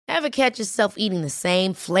Ever catch yourself eating the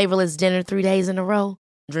same flavorless dinner 3 days in a row?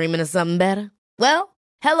 Dreaming of something better? Well,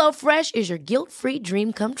 HelloFresh is your guilt-free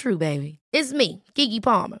dream come true, baby. It's me, Keke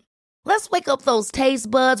Palmer. Let's wake up those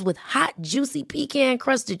taste buds with hot, juicy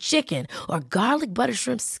pecan-crusted chicken or garlic butter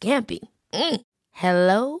shrimp scampi.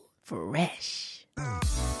 Hello Fresh.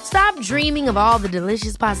 Stop dreaming of all the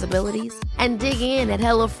delicious possibilities and dig in at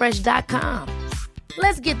HelloFresh.com.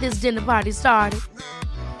 Let's get this dinner party started.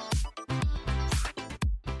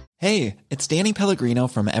 Hey, it's Danny Pellegrino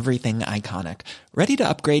from Everything Iconic. Ready to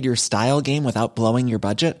upgrade your style game without blowing your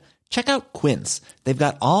budget? Check out Quince. They've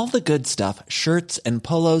got all the good stuff, shirts and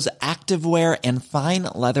polos, activewear, and fine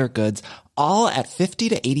leather goods, all at 50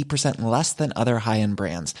 to 80% less than other high-end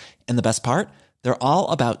brands. And the best part? They're all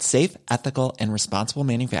about safe, ethical, and responsible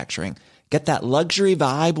manufacturing. Get that luxury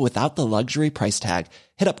vibe without the luxury price tag.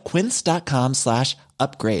 Hit up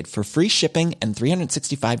quince.com/upgrade for free shipping and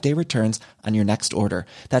 365-day returns on your next order.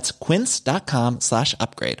 That's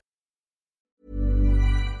quince.com/upgrade.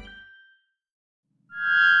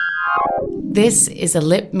 This is a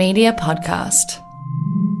Lip Media podcast.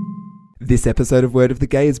 This episode of Word of the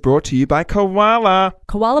Gay is brought to you by Koala.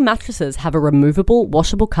 Koala mattresses have a removable,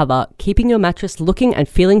 washable cover, keeping your mattress looking and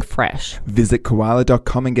feeling fresh. Visit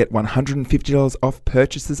koala.com and get $150 off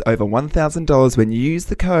purchases over $1,000 when you use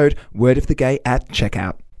the code Word of the Gay at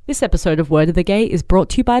checkout. This episode of Word of the Gay is brought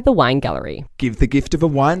to you by The Wine Gallery. Give the gift of a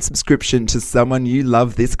wine subscription to someone you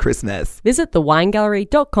love this Christmas. Visit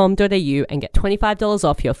thewinegallery.com.au and get $25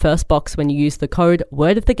 off your first box when you use the code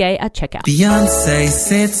Word of the Gay at checkout. Beyonce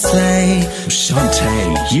said slay,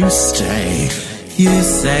 Shantae, you stay. You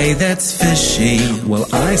say that's fishy, well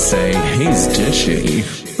I say he's dishy.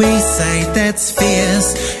 We say that's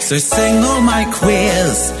fierce, so sing all my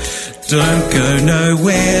queers. Don't go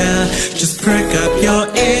nowhere, just prick up your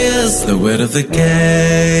ears. The Word of the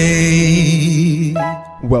Gay.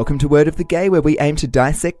 Welcome to Word of the Gay, where we aim to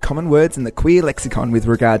dissect common words in the queer lexicon with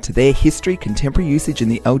regard to their history, contemporary usage in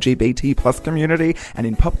the LGBT plus community, and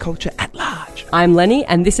in pop culture at large. I'm Lenny,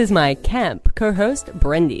 and this is my camp co-host,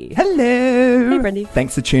 Brendy. Hello! Hey, Brendy.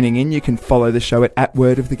 Thanks for tuning in. You can follow the show at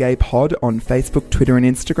Word of the Gay Pod on Facebook, Twitter, and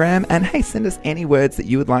Instagram. And hey, send us any words that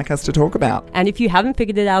you would like us to talk about. And if you haven't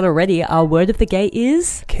figured it out already, our Word of the Gay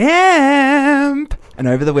is... camp! And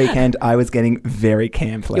over the weekend, I was getting very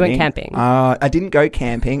camp, Lenny. You went camping? I didn't go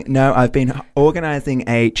camping. No, I've been organising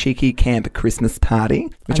a cheeky camp Christmas party,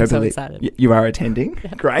 which I'm I believe so excited. You are attending.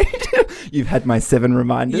 Yeah. Great. You've had my 7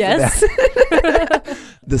 reminders. Yes. About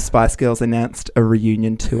the Spice Girls announced a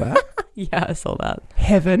reunion tour. Yeah, I saw that.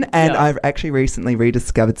 Heaven. And I've actually recently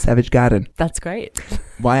rediscovered Savage Garden. That's great.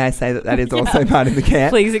 Why I say that is also part of the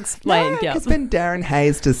camp. Please explain. Because when Darren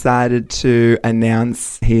Hayes decided to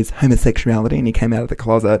announce his homosexuality and he came out of the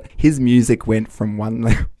closet, his music went from one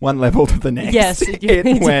level to the next. Yes,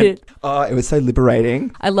 it went. Oh, it was so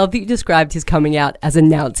liberating. I love that you described his coming out as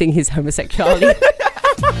announcing his homosexuality. I'm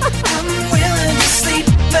willing to sleep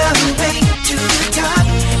my way to the top.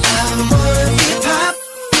 I'm worthy pop.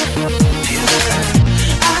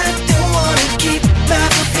 I don't want to keep my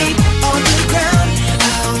feet on the ground.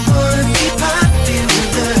 I'm worthy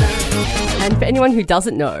popular. And for anyone who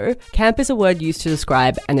doesn't know, camp is a word used to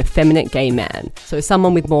describe an effeminate gay man. So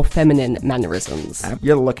someone with more feminine mannerisms.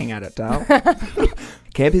 You're looking at it, Dal.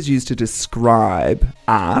 Camp is used to describe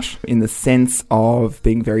art in the sense of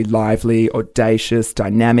being very lively, audacious,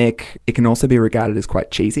 dynamic. It can also be regarded as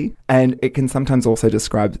quite cheesy. And it can sometimes also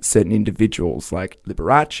describe certain individuals like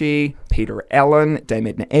Liberace, Peter Allen, Dame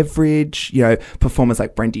Edna Everage, performers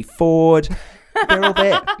like Brendy Ford. They're all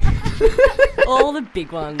there. All the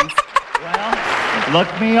big ones. Well,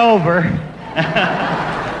 look me over.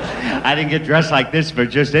 I didn't get dressed like this for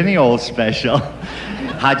just any old special.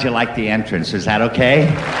 How'd you like the entrance? Is that okay?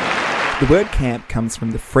 The word camp comes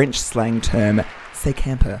from the French slang term c'est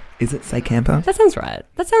camper. Is it c'est camper? That sounds right.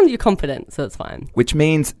 That sounds you're confident, so it's fine. Which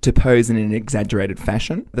means to pose in an exaggerated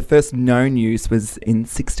fashion. The first known use was in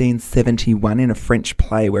 1671 in a French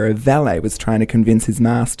play where a valet was trying to convince his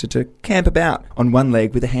master to camp about on one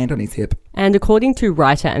leg with a hand on his hip. And according to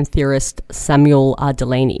writer and theorist Samuel R.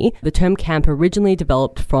 Delany, the term camp originally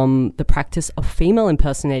developed from the practice of female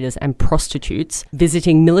impersonators and prostitutes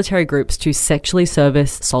visiting military groups to sexually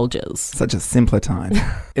service soldiers. Such a simpler time.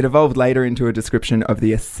 It evolved later into a description of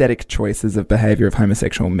the aesthetic choices of behaviour of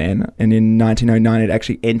homosexual men, and in 1909 it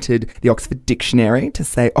actually entered the Oxford Dictionary to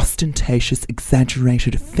say ostentatious,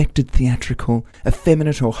 exaggerated, affected, theatrical,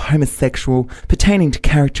 effeminate or homosexual, pertaining to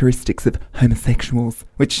characteristics of homosexuals,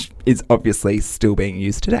 which is obviously still being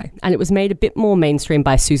used today. And it was made a bit more mainstream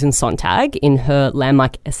by Susan Sontag in her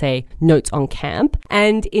landmark essay Notes on Camp.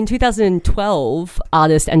 And in 2012,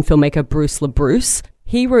 artist and filmmaker Bruce LaBruce,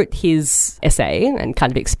 He wrote his essay and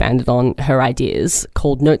kind of expanded on her ideas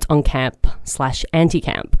called Notes on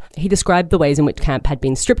Camp/Anti-Camp. He described the ways in which camp had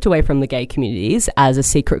been stripped away from the gay communities as a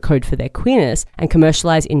secret code for their queerness and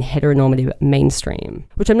commercialized in heteronormative mainstream,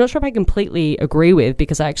 which I'm not sure if I completely agree with,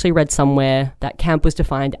 because I actually read somewhere that camp was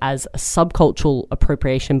defined as a subcultural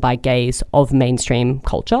appropriation by gays of mainstream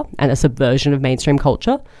culture and a subversion of mainstream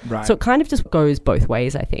culture. Right. So it kind of just goes both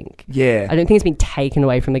ways, I think. Yeah. I don't think it's been taken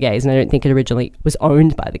away from the gays, and I don't think it originally was owned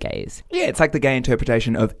by the gays. Yeah, it's like the gay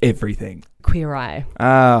interpretation of everything. Queer Eye.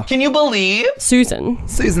 Can you believe? Susan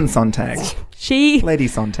Sontag. She Lady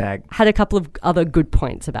Sontag. had a couple of other good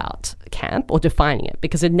points about camp, or defining it,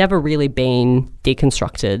 because it had never really been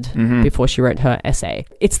deconstructed before she wrote her essay.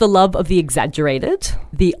 It's the love of the exaggerated,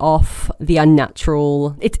 the off, the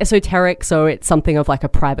unnatural. It's esoteric, so it's something of like a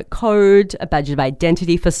private code, a badge of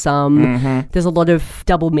identity for some. There's a lot of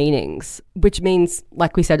double meanings, which means,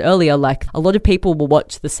 like we said earlier, like a lot of people will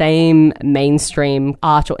watch the same mainstream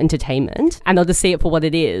art or entertainment and they'll just see it for what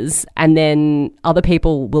it is, and then other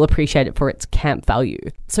people will appreciate it for its camp value.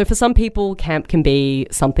 So for some people, camp can be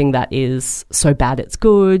something that is so bad it's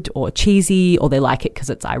good, or cheesy, or they like it because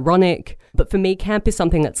it's ironic. But for me, camp is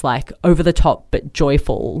something that's like over the top but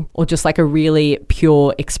joyful, or just like a really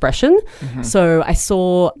pure expression. So I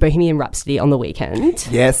saw Bohemian Rhapsody on the weekend.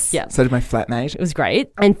 Yes. Yeah. So did my flatmate. It was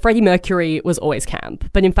great. And Freddie Mercury was always camp.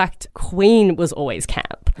 But in fact, Queen was always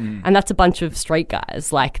camp. And that's a bunch of straight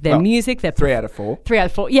guys. Like their music, their 3 out of 4. 3 out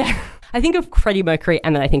of 4. Yeah. I think of Freddie Mercury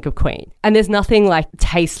and then I think of Queen. And there's nothing like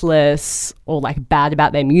tasteless or like bad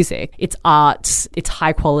about their music. It's art, it's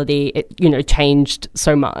high quality, it, you know, changed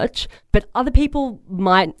so much. But other people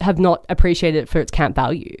might have not appreciated it for its camp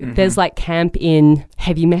value. There's like camp in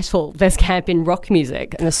heavy metal, there's camp in rock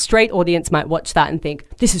music, and a straight audience might watch that and think,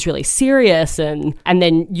 this is really serious, and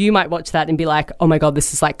then you might watch that and be like, oh my God,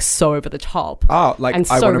 this is like so over the top. Oh, like and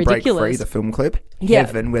I so Want to Break ridiculous. Free, the film clip. Yeah.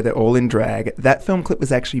 Heaven, where they're all in drag. That film clip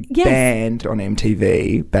was actually Yes. banned on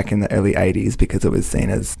MTV back in the early 80s because it was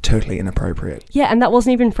seen as totally inappropriate. Yeah, and that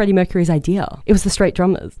wasn't even Freddie Mercury's idea. It was the straight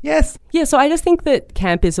drummers. Yes. Yeah, so I just think that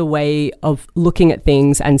camp is a way of looking at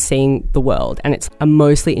things and seeing the world, and it's a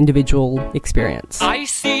mostly individual experience. I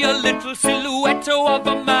see a little silhouette of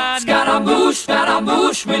a man.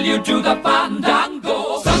 Scaramouche, will you do the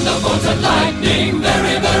fandango? Thunderbolt and lightning,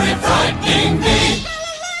 very, very frightening me.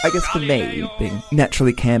 I guess for me, being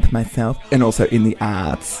naturally camp myself, and also in the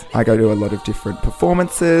arts, I go to a lot of different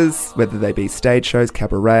performances, whether they be stage shows,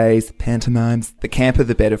 cabarets, pantomimes. The camper,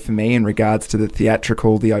 the better for me in regards to the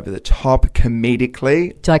theatrical, the over-the-top,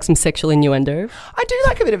 comedically. Do you like some sexual innuendo? I do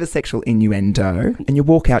like a bit of a sexual innuendo, and you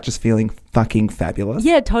walk out just feeling fucking fabulous.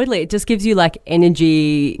 Yeah, totally. It just gives you like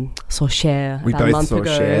energy. Saw Cher We about a both month saw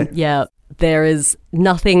ago. Cher. Yeah. There is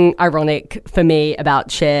nothing ironic for me about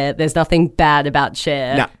Cher. There's nothing bad about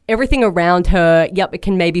Cher. No. Everything around her, yep, it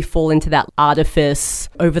can maybe fall into that artifice,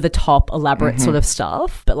 over-the-top, elaborate sort of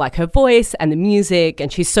stuff. But like her voice and the music,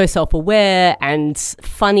 and she's so self-aware and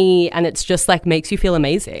funny, and it's just like makes you feel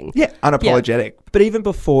amazing. Yeah, unapologetic. But even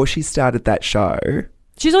before she started that show...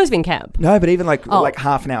 She's always been camp. No, but even like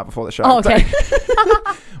half an hour before the show. Oh, okay.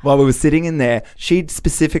 While we were sitting in there, she'd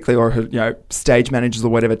specifically, or her, stage managers or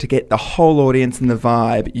whatever, to get the whole audience in the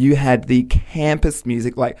vibe. You had the campus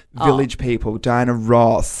music, like Village People, Diana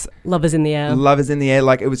Ross, Lovers in the Air. Lovers in the Air.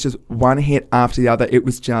 Like it was just one hit after the other. It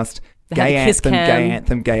was just They had gay a kiss anthem, cam. gay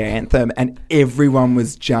anthem, gay anthem, and everyone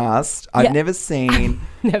was just. Yeah. I've never seen.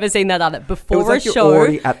 Never seen that either. It Before was like a you're show,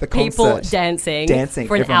 already at the people concert, dancing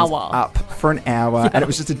for an Everyone was hour. up for an hour, and it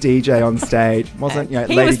was just a DJ on stage. Wasn't He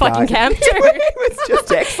Lady was fucking Gaga. camp too. It was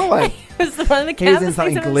just excellent. It was one of the He was in campus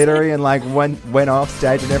something things I've glittery and like went off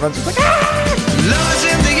stage, and everyone's just like, ah! Love is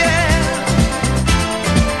in the air.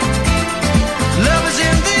 Love is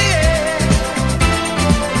in the air.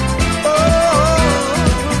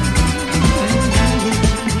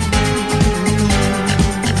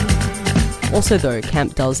 seen. Also, though,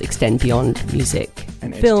 camp does extend beyond music,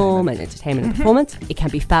 And film, and entertainment and performance. It can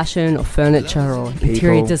be fashion or furniture or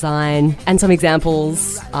interior People. design. And some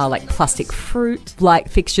examples are like plastic fruit, light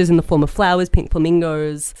fixtures in the form of flowers, pink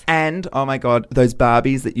flamingos. And, oh my God, those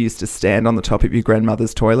Barbies that used to stand on the top of your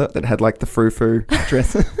grandmother's toilet that had like the frou-frou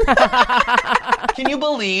dresses. Can you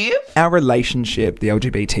believe? Our relationship, the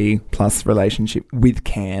LGBT plus relationship with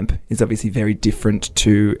camp, is obviously very different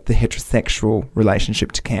to the heterosexual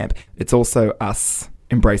relationship to camp. It's also us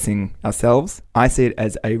embracing ourselves. I see it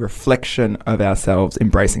as a reflection of ourselves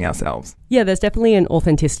embracing ourselves. Yeah, there's definitely an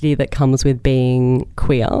authenticity that comes with being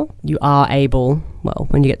queer. You are able, well,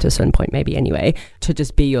 when you get to a certain point maybe anyway, to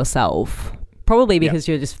just be yourself. Probably because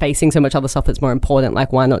you're just facing so much other stuff that's more important.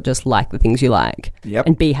 Like, why not just like the things you like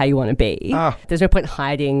and be how you want to be? There's no point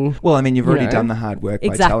hiding. Well, I mean, you've already done the hard work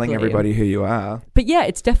by telling everybody who you are. But yeah,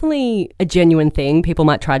 it's definitely a genuine thing. People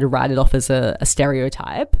might try to write it off as a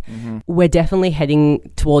stereotype. We're definitely heading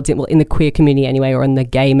towards it, well, in the queer community anyway, or in the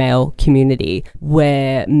gay male community,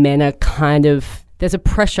 where men are kind of... There's a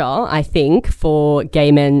pressure, I think, for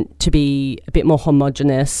gay men to be a bit more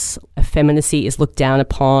homogenous. Effeminacy is looked down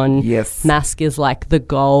upon. Yes. Masc is like the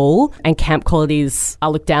goal, and camp qualities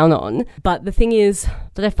are looked down on. But the thing is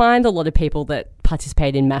that I find a lot of people that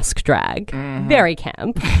participate in masc drag very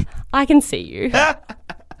camp. I can see you.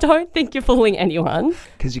 Don't think you're fooling anyone.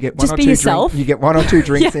 Because you get Just be yourself. You get one or two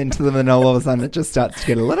drinks into them, and all of a sudden it just starts to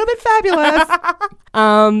get a little bit fabulous.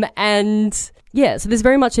 And yeah, so there's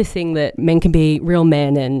very much a thing that men can be real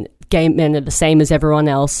men and gay men are the same as everyone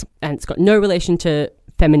else, and it's got no relation to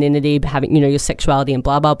femininity, having, your sexuality and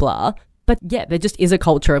blah, blah, blah. But yeah, there just is a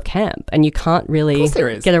culture of camp, and you can't really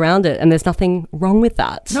get around it, and there's nothing wrong with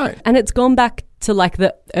that. No. And it's gone back to like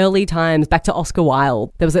the early times, back to Oscar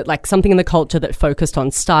Wilde. There was like something in the culture that focused on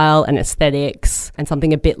style and aesthetics and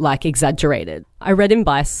something a bit like exaggerated. I read in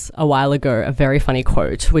Vice a while ago a very funny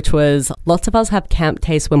quote, which was, lots of us have camp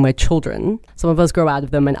tastes when we're children. Some of us grow out of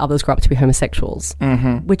them and others grow up to be homosexuals,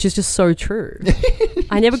 which is just so true.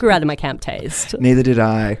 I never grew out of my camp taste. Neither did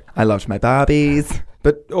I. I loved my Barbies.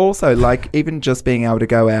 But also, like, even just being able to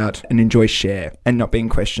go out and enjoy Cher and not being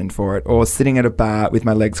questioned for it, or sitting at a bar with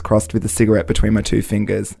my legs crossed with a cigarette between my two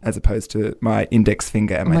fingers as opposed to my index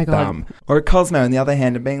finger and my thumb. Or at Cosmo on the other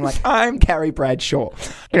hand and being like, I'm Carrie Bradshaw.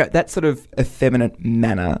 That sort of effeminate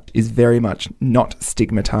manner is very much not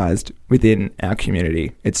stigmatized within our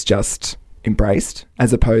community. It's just embraced,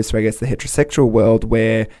 as opposed to, I guess, the heterosexual world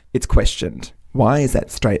where it's questioned. Why is that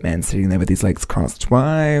straight man sitting there with his legs crossed?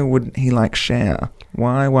 Why wouldn't he like Cher?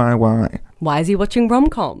 Why? Why is he watching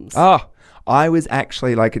rom-coms? I was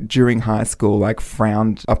actually, like, during high school, like,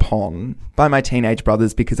 frowned upon by my teenage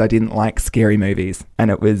brothers because I didn't like scary movies. And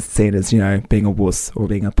it was seen as, being a wuss or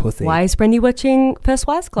being a pussy. Why is Brendy watching First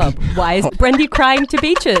Wives Club? Why is Brendy crying to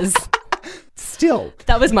beaches? Still.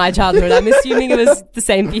 That was my childhood. I'm assuming it was the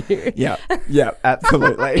same for you. Yeah,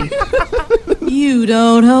 absolutely. You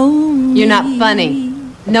don't own You're not funny.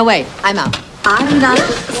 No, wait, I'm out. I'm not.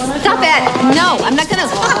 Stop it! No, I'm not gonna.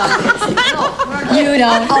 You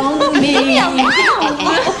don't own me.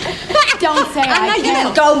 Don't say I'm I not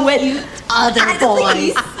can't. gonna go with other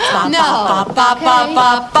boys. No.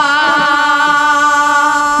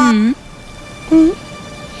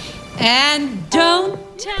 And don't.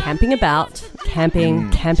 Camping about,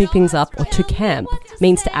 camping things up, or to camp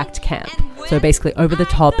means to act camp. So basically over the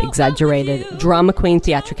top, exaggerated, drama queen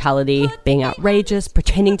theatricality, being outrageous,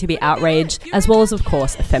 pretending to be outraged, as well as, of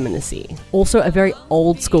course, effeminacy. Also, a very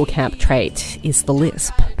old school camp trait is the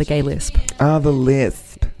lisp, the gay lisp. The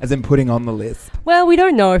lisp. As in putting on the lisp. Well, we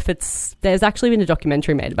don't know if there's actually been a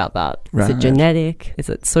documentary made about that. Right. Is it genetic? Is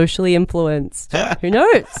it socially influenced? Who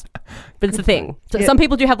knows? But it's a thing. So some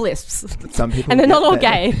people do have lisps. Some people and they're not all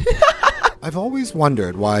gay. I've always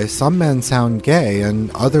wondered why some men sound gay and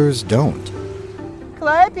others don't.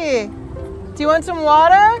 Calliope, do you want some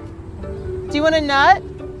water? Do you want a nut?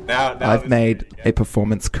 I've made a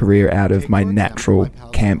performance career out of my natural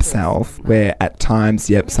camp self, where at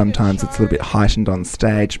times, sometimes it's a little bit heightened on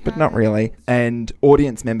stage, but not really. And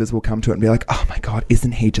audience members will come to it and be like, oh my God,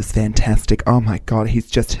 isn't he just fantastic? Oh my God, he's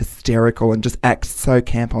just hysterical and just acts so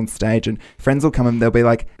camp on stage. And friends will come and they'll be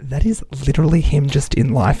like, that is literally him just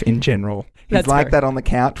in life in general. He's That's like fair. that on the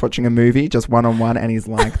couch watching a movie, just one-on-one, and he's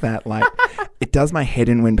like that. Like, it does my head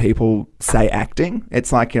in when people say acting.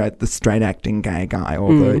 It's like, the straight acting gay guy,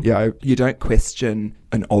 or the, you don't question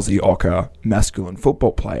an Aussie ochre masculine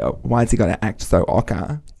football player. Why has he got to act so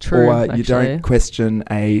ochre? True, Or you actually. don't question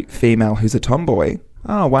a female who's a tomboy.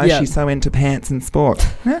 Oh, why is she so into pants and sport?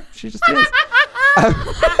 She just is.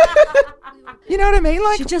 You know what I mean?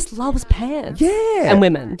 Like, She just loves pants. yeah. And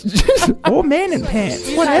women. Or men in pants.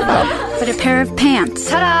 Whatever. But a pair of pants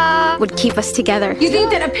would keep us together. You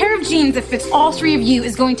think that a pair of jeans that fits all three of you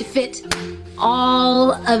is going to fit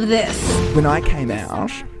all of this? When I came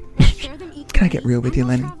out... Can I get real with you,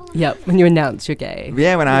 Lenny? Yep, when you announce you're gay.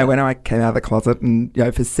 Yeah, when I came out of the closet, and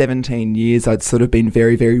for 17 years I'd sort of been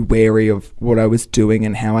very, very wary of what I was doing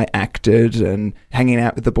and how I acted, and hanging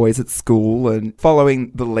out with the boys at school and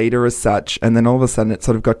following the leader as such. And then all of a sudden it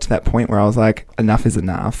sort of got to that point where I was like, enough is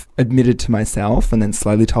enough. Admitted to myself, and then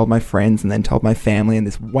slowly told my friends, and then told my family, and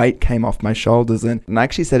this weight came off my shoulders. And I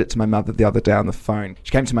actually said it to my mother the other day on the phone.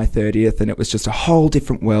 She came to my 30th, and it was just a whole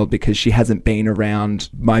different world because she hasn't been around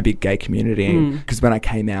my big gay community. Because when I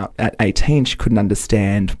came out, out at 18, she couldn't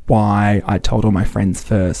understand why I told all my friends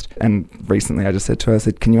first. And recently I just said to her, I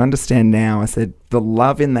said, can you understand now? I said, the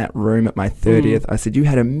love in that room at my 30th, I said, you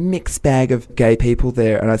had a mixed bag of gay people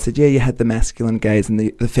there. And I said, yeah, you had the masculine gays and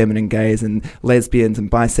the feminine gays and lesbians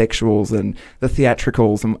and bisexuals and the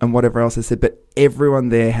theatricals and whatever else. I said, but everyone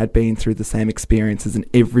there had been through the same experiences and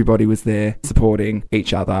everybody was there supporting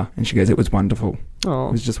each other. And she goes, it was wonderful. Oh.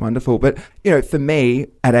 It was just wonderful. But, you know, for me,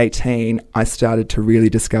 at 18, I started to really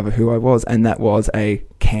discover who I was, and that was a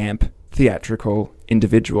camp, theatrical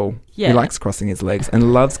individual who likes crossing his legs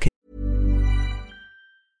and loves kids.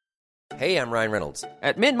 Hey, I'm Ryan Reynolds.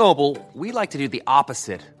 At Mint Mobile, we like to do the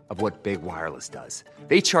opposite of what Big Wireless does.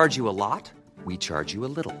 They charge you a lot, we charge you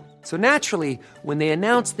a little. So naturally, when they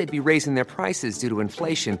announced they'd be raising their prices due to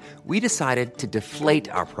inflation, we decided to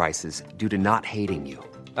deflate our prices due to not hating you.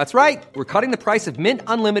 That's right. We're cutting the price of Mint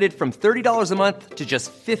Unlimited from $30 a month to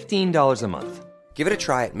just $15 a month. Give it a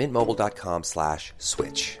try at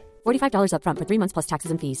mintmobile.com/switch. $45 up front for 3 months plus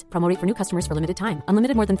taxes and fees. Promo rate for new customers for limited time.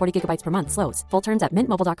 Unlimited more than 40 gigabytes per month. Slows full terms at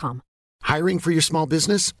mintmobile.com. Hiring for your small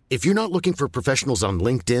business? If you're not looking for professionals on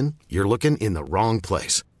LinkedIn, you're looking in the wrong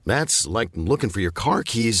place. That's like looking for your car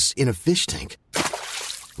keys in a fish tank.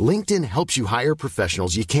 LinkedIn helps you hire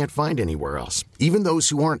professionals you can't find anywhere else, even those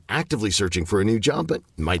who aren't actively searching for a new job but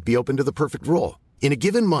might be open to the perfect role. In a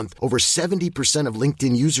given month, over 70% of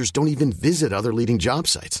LinkedIn users don't even visit other leading job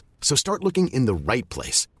sites. So start looking in the right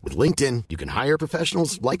place. With LinkedIn, you can hire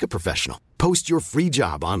professionals like a professional. Post your free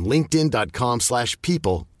job on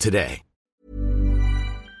linkedin.com/people today.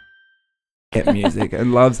 Music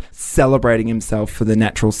and loves celebrating himself for the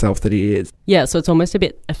natural self that he is. Yeah, so it's almost a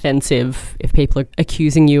bit offensive if people are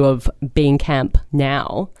accusing you of being camp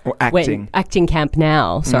now. Or acting. Acting camp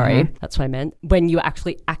now, sorry. That's what I meant. When you're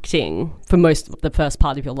actually acting for most of the first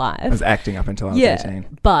part of your life. I was acting up until I was 18.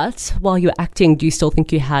 But while you were acting, do you still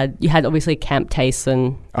think you had obviously camp tastes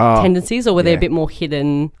and tendencies, or were they a bit more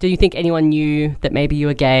hidden? Do you think anyone knew that maybe you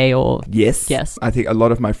were gay or? Yes. I think a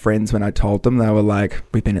lot of my friends, when I told them, they were like,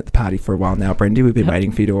 we've been at the party for a while now, Brendy, we've been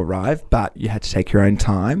waiting for you to arrive, but you had to take your own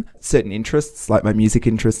time. Certain interests, like my music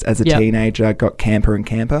interests as a teenager, got camper and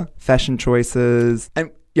camper. Fashion choices. And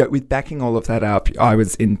with backing all of that up, I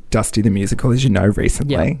was in Dusty the Musical, as you know,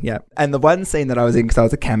 recently. Yeah. And the one scene that I was in, because I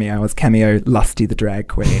was I was cameo Lusty the drag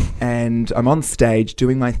queen. And I'm on stage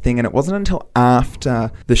doing my thing, and it wasn't until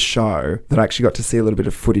after the show that I actually got to see a little bit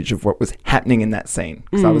of footage of what was happening in that scene.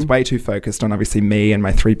 Because I was way too focused on obviously me and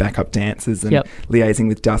my 3 backup dancers and liaising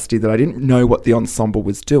with Dusty that I didn't know what the ensemble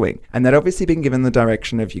was doing. And they'd obviously been given the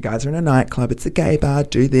direction of, you guys are in a nightclub, it's a gay bar,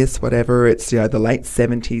 do this, whatever. It's, the late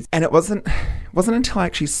 70s. And it wasn't until I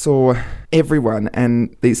actually saw everyone,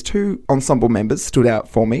 and these 2 ensemble members stood out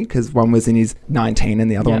for me, because one was in his 19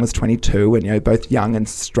 and the other one was 22, and both young and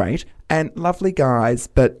straight and lovely guys.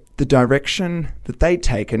 But the direction that they'd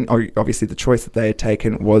taken, or obviously the choice that they had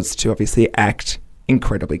taken, was to obviously act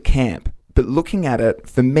incredibly camp. But looking at it,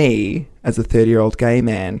 for me as a 30-year-old gay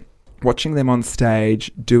man, watching them on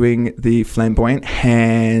stage doing the flamboyant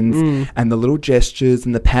hands and the little gestures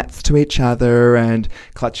and the pats to each other and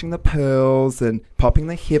clutching the pearls and popping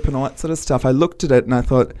the hip and all that sort of stuff, I looked at it and I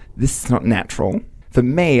thought, this is not natural. For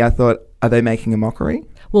me, I thought, are they making a mockery?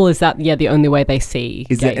 Well, is that, the only way they see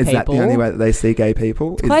gay people? Is that the only way that they see gay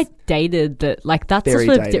people? It's quite dated, that's the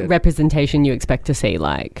sort of representation you expect to see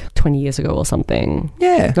 20 years ago or something.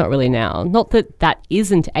 Yeah. Not really now. Not that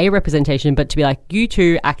isn't a representation, but to be you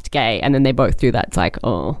 2 act gay, and then they both do that. It's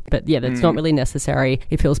oh. But yeah, that's not really necessary.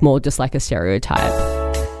 It feels more just like a stereotype.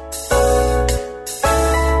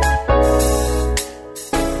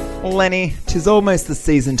 Lenny, 'tis almost the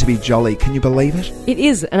season to be jolly. Can you believe it? It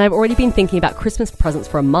is, and I've already been thinking about Christmas presents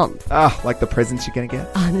for a month. Like the presents you're going to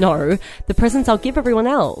get? No, the presents I'll give everyone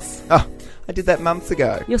else. I did that months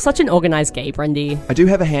ago. You're such an organised gay, Brendy. I do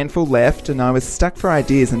have a handful left, and I was stuck for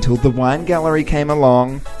ideas until the Wine Gallery came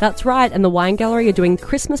along. That's right, and the Wine Gallery are doing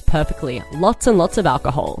Christmas perfectly. Lots and lots of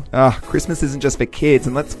alcohol. Christmas isn't just for kids,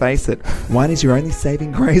 and let's face it, wine is your only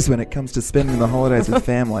saving grace when it comes to spending the holidays with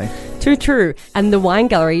family. Too true. And the Wine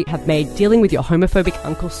Gallery have made dealing with your homophobic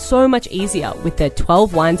uncle so much easier with their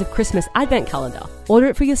 12 Wines of Christmas advent calendar. Order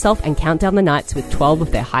it for yourself and count down the nights with 12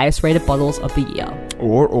 of their highest rated bottles of the year.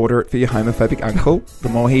 Or order it for your homophobic uncle. The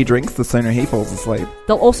more he drinks, the sooner he falls asleep.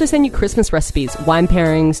 They'll also send you Christmas recipes, wine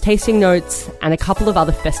pairings, tasting notes, and a couple of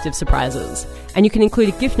other festive surprises. And you can include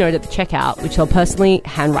a gift note at the checkout, which they'll personally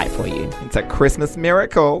handwrite for you. It's a Christmas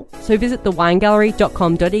miracle. So visit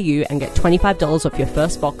thewinegallery.com.au and get $25 off your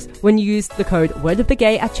first box when you use the code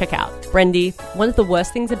WordOfTheGay at checkout. Brendy, one of the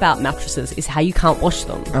worst things about mattresses is how you can't wash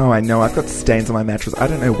them. Oh, I know. I've got stains on my mattress. I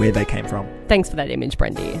don't know where they came from. Thanks for that image,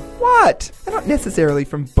 Brendy. What? They're not necessarily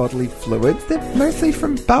from bodily fluids. They're mostly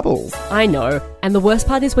from bubbles. I know. And the worst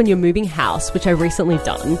part is when you're moving house, which I've recently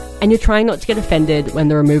done, and you're trying not to get offended when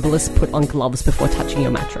the removalists put on gloves before touching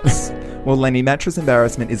your mattress. Well, Lenny, mattress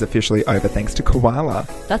embarrassment is officially over thanks to Koala.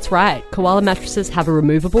 That's right. Koala mattresses have a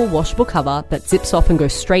removable, washable cover that zips off and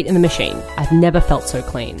goes straight in the machine. I've never felt so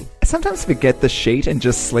clean. I sometimes forget the sheet and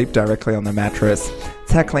just sleep directly on the mattress.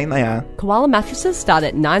 It's how clean they are. Koala mattresses start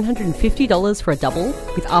at $950 for a double,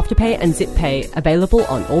 with Afterpay and ZipPay available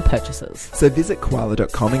on all purchases. So visit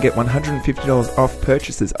koala.com and get $150 off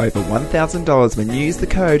purchases over $1,000 when you use the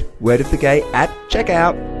code WordOfTheGay at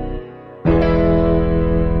checkout.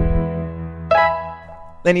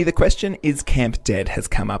 Lenny, the question, is camp dead, has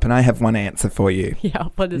come up, and I have one answer for you. Yeah,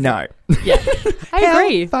 what is no. it? Yeah, I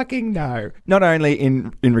agree. Hell fucking no. Not only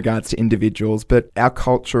in regards to individuals, but our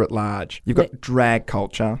culture at large. You've got drag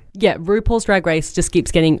culture. Yeah, RuPaul's Drag Race just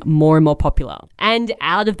keeps getting more and more popular. And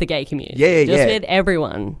out of the gay community. Yeah. Just with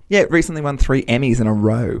everyone. Yeah, it recently won 3 Emmys in a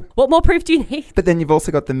row. What more proof do you need? But then you've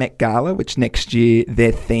also got the Met Gala, which next year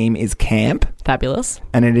their theme is camp. Fabulous.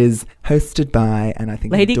 And it is hosted by, and I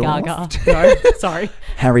think Lady endorsed, Gaga. No, sorry.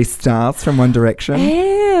 Harry Styles from One Direction.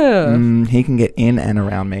 Ew. He can get in and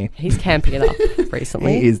around me. He's camping it up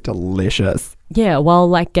recently. He is delicious. Yeah, well,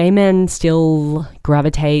 like gay men still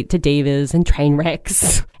gravitate to divas and train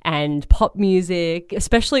wrecks and pop music,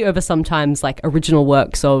 especially over sometimes like original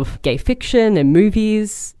works of gay fiction and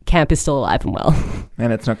movies. Camp is still alive and well.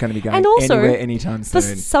 And it's not going to be going anywhere anytime For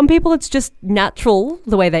soon. some people, it's just natural,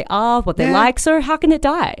 the way they are, what they like, so how can it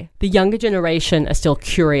die? The younger generation are still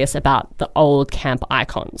curious about the old camp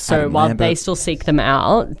icons. So Adam while Lambert. they still seek them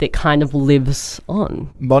out, it kind of lives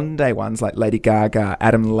on. Modern day ones like Lady Gaga,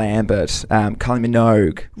 Adam Lambert, Kylie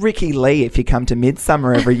Minogue, Ricky Lee if you come to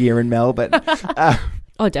Midsummer every year in Melbourne.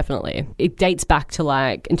 Oh, definitely. It dates back to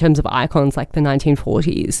like, in terms of icons, like the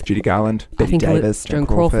 1940s. Judy Garland, Betty Davis, Joan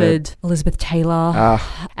Crawford, Elizabeth Taylor.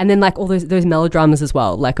 And then like all those melodramas as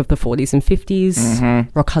well, like of the 40s and 50s,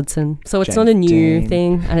 Rock Hudson. So it's James not a new Dean.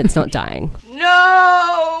 thing and it's not dying.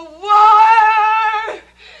 No wire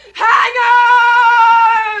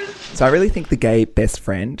hangers! So I really think the gay best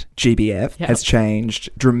friend, GBF, has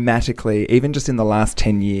changed dramatically, even just in the last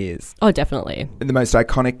 10 years. Oh, definitely. The most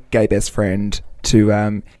iconic gay best friend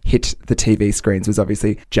to hit the TV screens was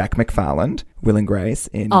obviously Jack McFarland, Will and Grace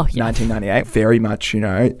in 1998. Very much,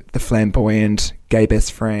 the flamboyant gay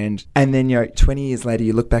best friend. And then, 20 years later,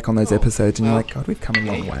 you look back on those episodes and you're like, God, we've come a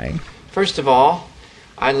long way. First of all,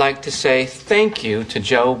 I'd like to say thank you to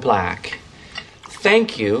Joe Black.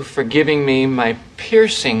 Thank you for giving me my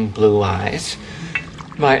piercing blue eyes,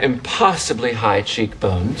 my impossibly high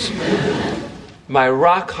cheekbones, my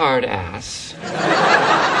rock-hard ass,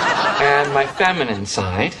 and my feminine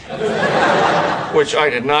side, which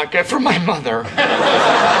I did not get from my mother.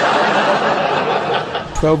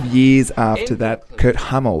 12 years after that, Kurt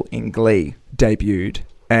Hummel in Glee debuted.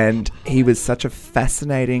 And he was such a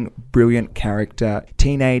fascinating, brilliant character.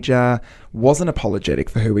 Teenager, wasn't apologetic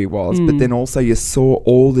for who he was, but then also you saw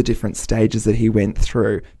all the different stages that he went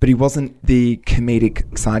through. But he wasn't the comedic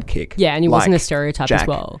sidekick. Yeah, and he wasn't a stereotype Jack. as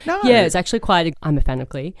well. No. Yeah, it's actually I'm a fan of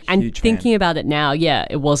Glee. And Huge thinking about it now, yeah,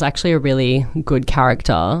 it was actually a really good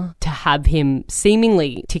character to have him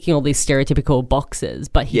seemingly ticking all these stereotypical boxes,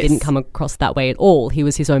 but he didn't come across that way at all. He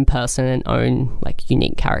was his own person and own,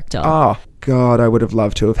 unique character. Oh, God, I would have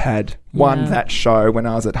loved to have had, one, that show when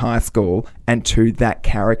I was at high school, and two, that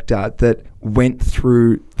character that went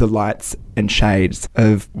through the lights and shades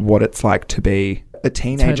of what it's like to be a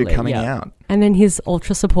teenager coming out. And then his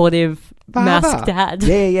ultra supportive masked dad.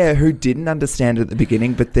 Yeah, who didn't understand it at the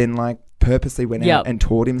beginning, but then purposely went out and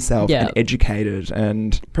taught himself and educated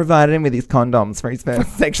and provided him with his condoms for his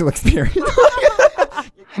first sexual experience.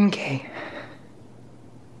 I'm gay.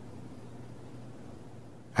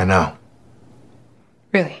 I know.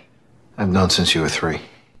 Really? I've known since you were 3.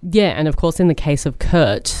 Yeah, and of course in the case of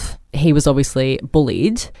Kurt, he was obviously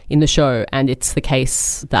bullied in the show, and it's the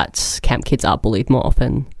case that camp kids are bullied more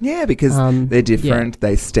often. Yeah, because they're different,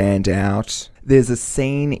 they stand out. There's a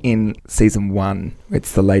scene in season 1,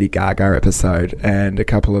 it's the Lady Gaga episode, and a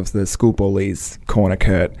couple of the school bullies corner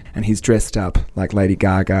Kurt, and he's dressed up like Lady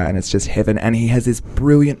Gaga, and it's just heaven. And he has this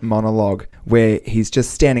brilliant monologue where he's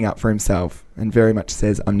just standing up for himself and very much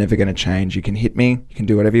says, I'm never going to change. You can hit me, you can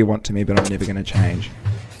do whatever you want to me, but I'm never going to change.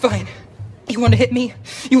 Fine. You want to hit me?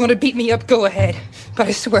 You want to beat me up? Go ahead. But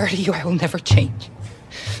I swear to you, I will never change.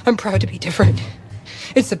 I'm proud to be different.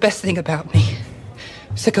 It's the best thing about me.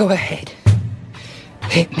 So go ahead.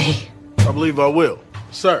 Hit me. I believe I will.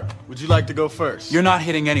 Sir, would you like to go first? You're not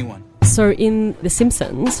hitting anyone. So in The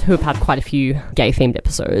Simpsons, who have had quite a few gay-themed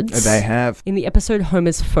episodes... They have. In the episode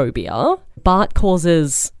Homer's Phobia, Bart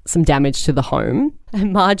causes some damage to the home,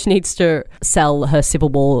 and Marge needs to sell her Civil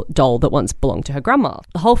War doll that once belonged to her grandma.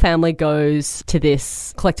 The whole family goes to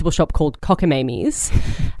this collectible shop called Cockamamie's,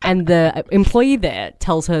 and the employee there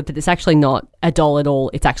tells her that it's actually not a doll at all.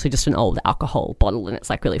 It's actually just an old alcohol bottle, and it's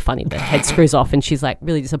like really funny. The head screws off, and she's like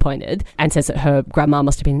really disappointed and says that her grandma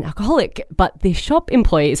must have been an alcoholic. But the shop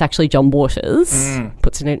employee is actually John Waters,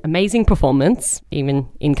 puts in an amazing performance, even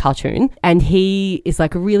in cartoon, and he is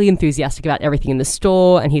like really enthusiastic about everything in the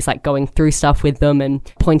store, and he's like going through stuff with them and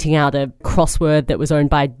pointing out a crossword that was owned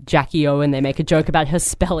by Jackie O, and they make a joke about her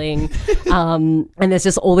spelling. And there's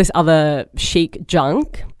just all this other chic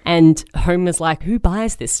junk. And Homer's like, who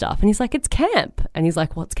buys this stuff? And he's like, it's camp. And he's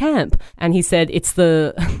like, what's camp? And he said,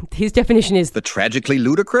 his definition is... The tragically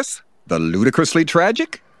ludicrous? The ludicrously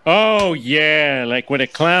tragic? Oh, yeah, like when a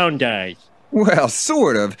clown dies. Well,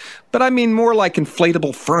 sort of. But I mean more like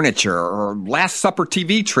inflatable furniture or Last Supper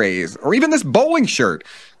TV trays or even this bowling shirt.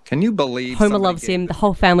 Can you believe Homer loves him. The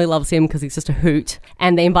whole family loves him because he's just a hoot.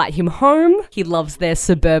 And they invite him home. He loves their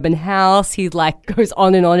suburban house. He like goes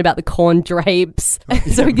on and on about the corn drapes.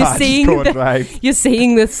 So you're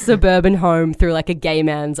seeing this suburban home through like a gay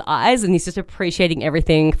man's eyes, and he's just appreciating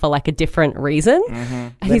everything for like a different reason.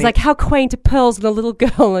 And he's like, how quaint are pearls and a little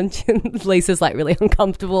girl? And Lisa's like really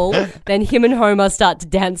uncomfortable. Then him and Homer start to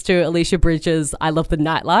dance to Alicia Bridges' I Love the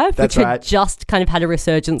Nightlife, which had just kind of had a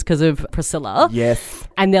resurgence because of Priscilla. Yes.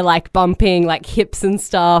 And they're like bumping like hips and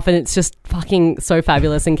stuff, and it's just fucking so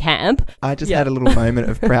fabulous and camp. I just had a little moment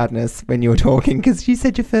of proudness when you were talking because you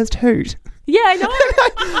said your first hoot. Yeah, I know.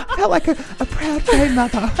 I felt like a proud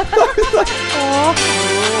grandmother.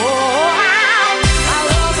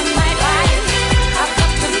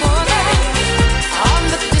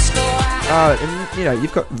 And, you know,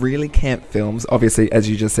 you've got really camp films. Obviously, as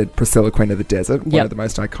you just said, Priscilla, Queen of the Desert, one of the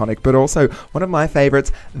most iconic. But also, one of my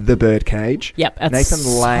favourites, The Birdcage. Yep, that's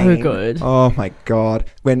Nathan Lane. so good. Oh, my God.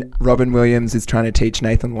 When Robin Williams is trying to teach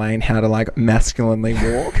Nathan Lane how to, like, masculinely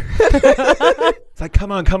walk. It's like,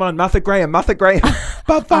 come on, Martha Graham.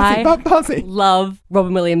 Bob Fosse. Love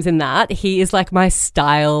Robin Williams in that. He is like my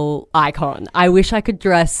style icon. I wish I could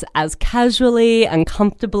dress as casually and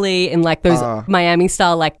comfortably in like those Miami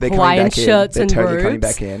style like Hawaiian shirts and robes. Coming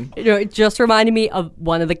back in. You know, it just reminded me of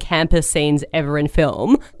one of the campest scenes ever in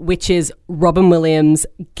film, which is Robin Williams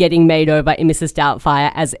getting made over in Mrs.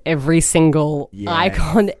 Doubtfire as every single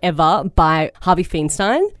icon ever by Harvey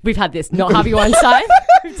Feinstein. We've had this, not Harvey Weinstein.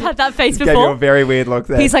 We've had that face before. Gave you a very weird look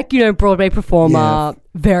there. He's like, you know, Broadway performer,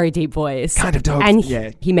 very deep voice. Kind of dog. And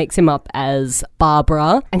he makes him up as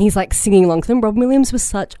Barbara, and he's like singing along to them. Robin Williams was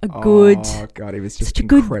such a good... Oh, God, he was just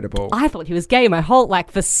incredible. I thought he was gay my whole,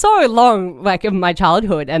 like, for so long, like, of my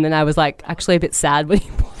childhood, and then I was, like, actually a bit sad when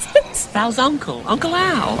he wasn't. Val's uncle, Uncle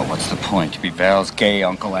Al. Oh, what's the point? To be Val's gay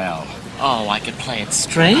Uncle Al. Oh, I could play it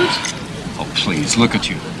straight? Oh, please, look at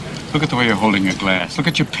you. Look at the way you're holding your glass. Look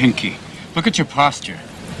at your pinky. Look at your posture.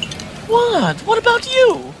 What? What about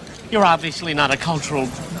you? You're obviously not a cultural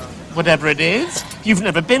whatever it is. You've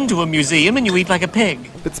never been to a museum and you eat like a pig.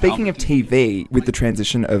 But speaking of TV, with the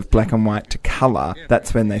transition of black and white to colour,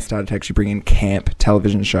 that's when they started to actually bring in camp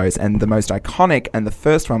television shows. And the most iconic and the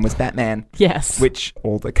first one was Batman. Yes. Which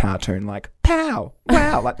all the cartoon, like, pow,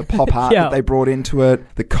 wow, like the pop art that they brought into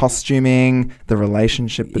it, the costuming, the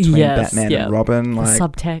relationship between Batman and Robin. The like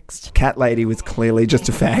subtext. Cat Lady was clearly just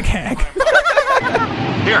a fag hag.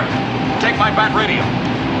 Here, take my bat radio.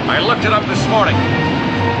 I looked it up this morning.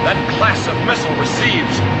 That class of missile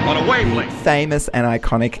receives on a wavelength. Famous and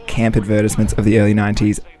iconic camp advertisements of the early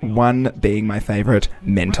 90s, one being my favourite,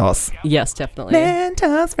 Mentos. Yes, definitely.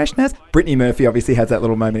 Mentos freshness. Brittany Murphy obviously has that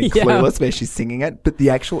little moment in Clueless where she's singing it, but the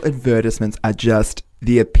actual advertisements are just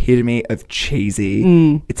the epitome of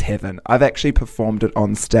cheesy. It's heaven. I've actually performed it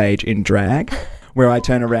on stage in drag, where I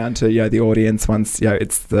turn around to the audience once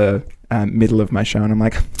it's the middle of my show, and I'm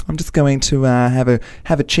like, I'm just going to have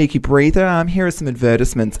a cheeky breather. Here are some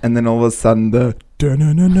advertisements, and then all of a sudden the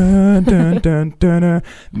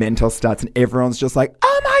Mentos starts, and everyone's just like,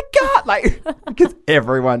 oh my God, like, because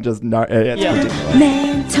everyone just knows. It's ridiculous.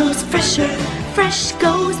 Mentos fresher, fresh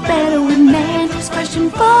goes better with Mentos fresh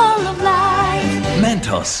and full of life.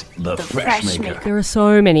 Mentos, the fresh maker. There are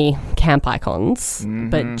so many camp icons,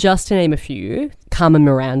 but just to name a few, Carmen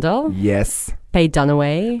Miranda. Yes. Faye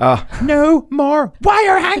Dunaway. Oh, no more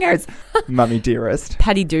wire hangers. Mummy Dearest.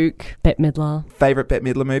 Patty Duke. Bette Midler. Favourite Bette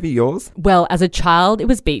Midler movie, yours? Well, as a child, it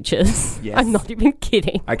was Beaches. Yes. I'm not even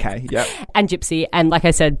kidding. Okay, yep. And Gypsy. And like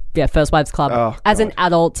I said, First Wives Club. Oh, as an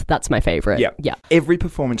adult, that's my favourite. Yeah. Yeah. Every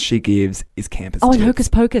performance she gives is camp as Oh, and chips. Hocus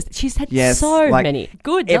Pocus. She's had so many.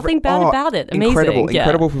 Good. Nothing bad about it. Amazing.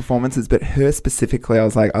 Incredible performances. But her specifically, I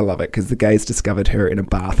was like, I love it because the gays discovered her in a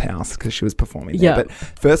bathhouse because she was performing there. But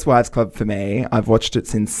First Wives Club for me, I've watched it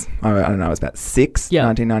since, I don't know, I was about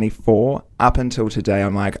 1994. Up until today,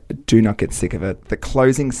 I'm like, do not get sick of it. The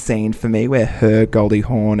closing scene for me where her, Goldie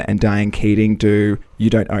Hawn and Diane Keating do You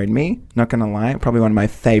Don't Own Me, not going to lie, probably one of my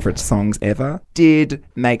favourite songs ever. Did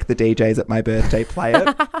make the DJs at my birthday play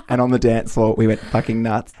it. And on the dance floor, we went fucking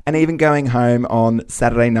nuts. And even going home on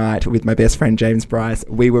Saturday night with my best friend James Bryce,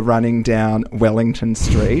 we were running down Wellington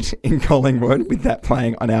Street in Collingwood with that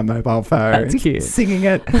playing on our mobile phones. That's cute. Singing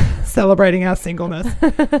it, celebrating our singleness.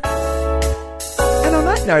 And on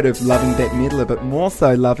that note of loving Bette Midler, but more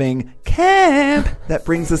so loving camp, that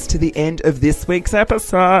brings us to the end of this week's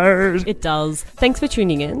episode. It does. Thanks for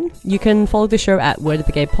tuning in. You can follow the show at Word of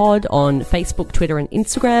the Gay Pod on Facebook, Twitter and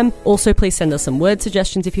Instagram. Also, please send us some word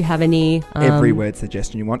suggestions if you have any. Every word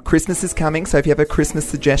suggestion you want. Christmas is coming, so if you have a Christmas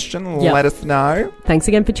suggestion, let us know. Thanks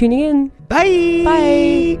again for tuning in. Bye.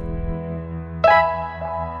 Bye.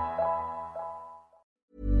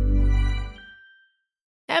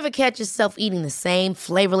 Ever catch yourself eating the same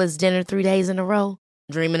flavorless dinner 3 days in a row?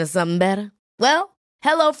 Dreaming of something better? Well,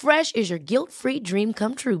 HelloFresh is your guilt-free dream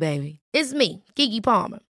come true, baby. It's me, Keke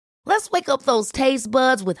Palmer. Let's wake up those taste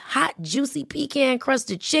buds with hot, juicy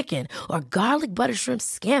pecan-crusted chicken or garlic butter shrimp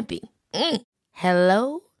scampi.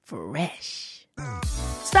 Hello Fresh.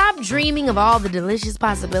 Stop dreaming of all the delicious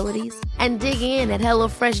possibilities and dig in at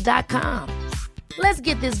HelloFresh.com. Let's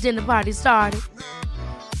get this dinner party started.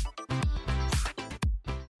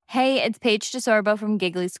 Hey, it's Paige DeSorbo from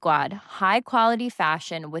Giggly Squad. High quality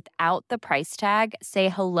fashion without the price tag. Say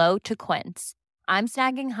hello to Quince. I'm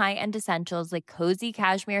snagging high-end essentials like cozy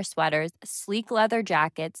cashmere sweaters, sleek leather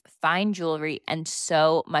jackets, fine jewelry, and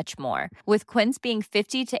so much more. With Quince being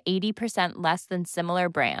 50 to 80% less than similar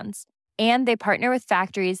brands. And they partner with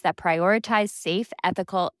factories that prioritize safe,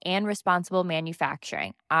 ethical, and responsible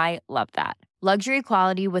manufacturing. I love that. Luxury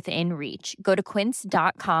quality within reach. Go to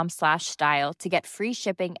quince.com/style to get free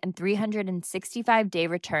shipping and 365-day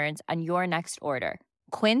returns on your next order.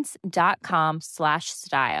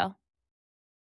 Quince.com/style.